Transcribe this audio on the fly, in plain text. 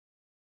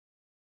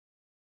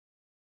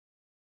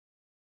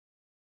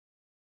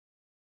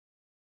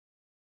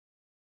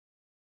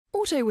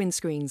Auto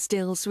Windscreens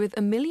deals with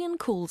 1 million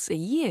calls a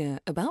year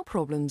about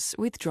problems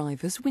with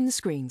drivers'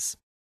 windscreens.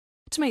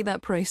 To make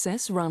that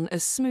process run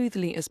as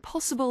smoothly as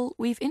possible,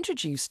 we've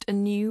introduced a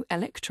new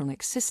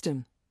electronic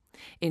system.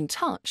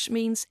 inTouch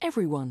means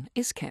everyone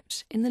is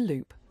kept in the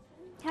loop.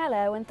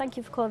 Hello, and thank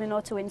you for calling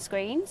Auto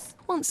Windscreens.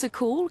 Once a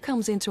call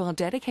comes into our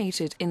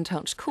dedicated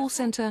inTouch call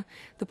centre,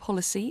 the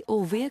policy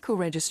or vehicle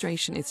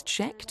registration is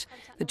checked,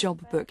 the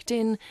job booked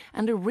in,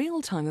 and a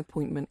real-time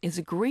appointment is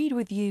agreed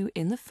with you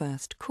in the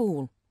first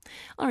call.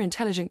 Our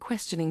intelligent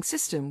questioning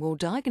system will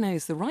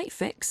diagnose the right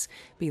fix,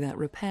 be that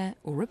repair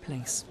or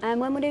replace. And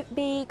when would it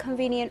be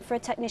convenient for a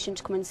technician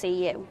to come and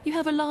see you? You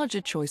have a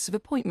larger choice of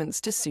appointments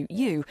to suit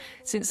you,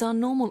 since our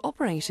normal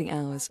operating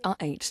hours are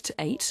 8 to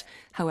 8.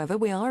 However,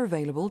 we are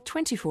available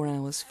 24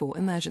 hours for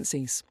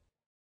emergencies.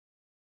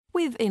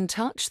 With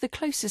inTouch, the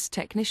closest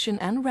technician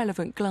and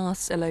relevant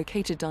glass are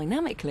located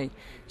dynamically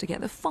to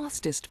get the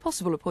fastest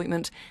possible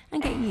appointment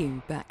and get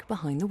you back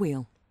behind the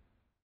wheel.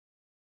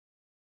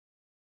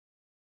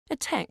 A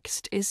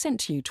text is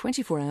sent to you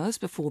 24 hours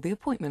before the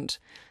appointment.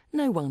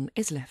 No one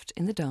is left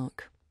in the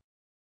dark.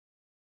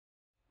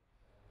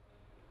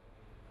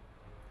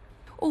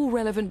 All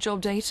relevant job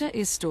data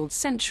is stored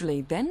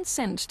centrally, then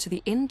sent to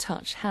the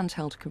inTouch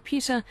handheld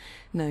computer,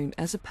 known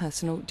as a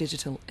personal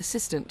digital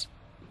assistant.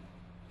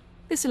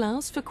 This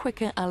allows for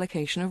quicker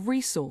allocation of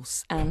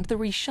resource and the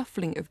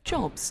reshuffling of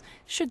jobs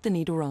should the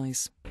need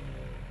arise.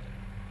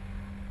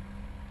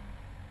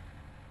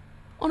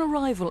 On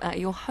arrival at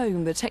your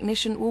home, the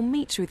technician will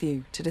meet with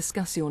you to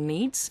discuss your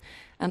needs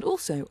and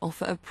also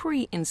offer a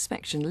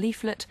pre-inspection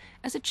leaflet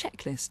as a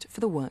checklist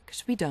for the work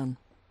to be done.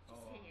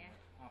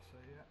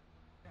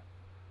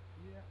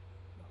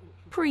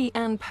 Pre-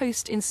 and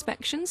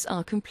post-inspections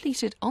are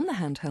completed on the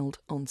handheld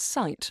on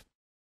site.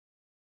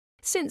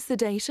 Since the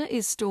data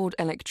is stored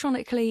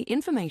electronically,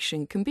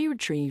 information can be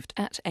retrieved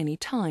at any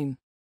time.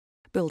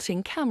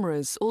 Built-in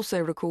cameras also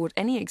record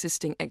any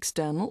existing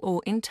external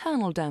or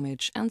internal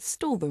damage and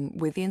store them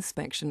with the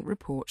inspection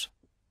report.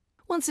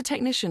 Once a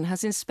technician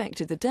has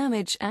inspected the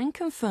damage and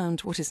confirmed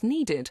what is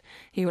needed,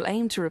 he will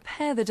aim to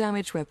repair the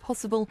damage where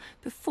possible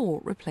before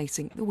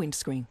replacing the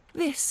windscreen.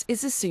 This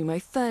is a Sumo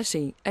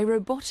 30, a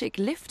robotic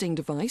lifting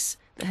device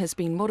that has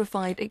been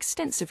modified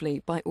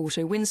extensively by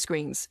Auto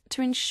Windscreens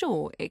to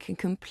ensure it can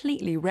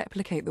completely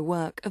replicate the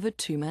work of a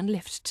two-man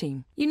lift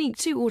team. Unique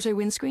to Auto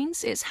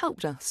Windscreens, it's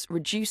helped us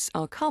reduce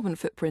our carbon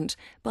footprint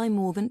by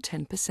more than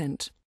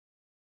 10%.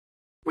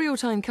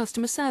 Real-time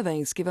customer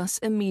surveys give us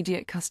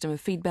immediate customer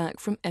feedback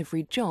from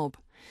every job.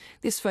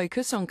 This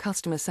focus on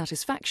customer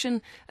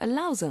satisfaction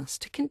allows us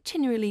to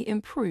continually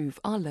improve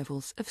our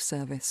levels of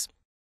service.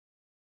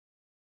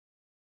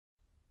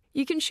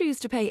 You can choose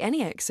to pay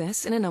any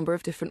excess in a number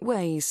of different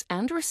ways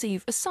and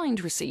receive a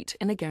signed receipt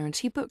in a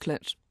guarantee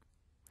booklet.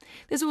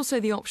 There's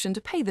also the option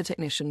to pay the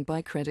technician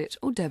by credit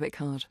or debit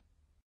card.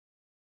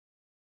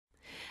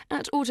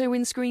 At Auto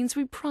Windscreens,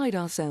 we pride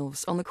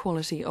ourselves on the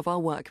quality of our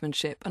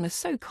workmanship and are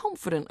so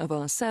confident of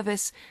our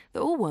service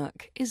that all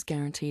work is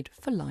guaranteed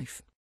for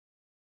life.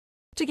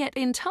 To get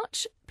in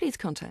touch, please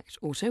contact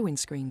Auto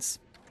Windscreens.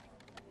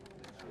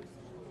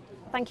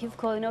 Thank you for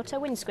calling Auto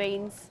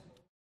Windscreens.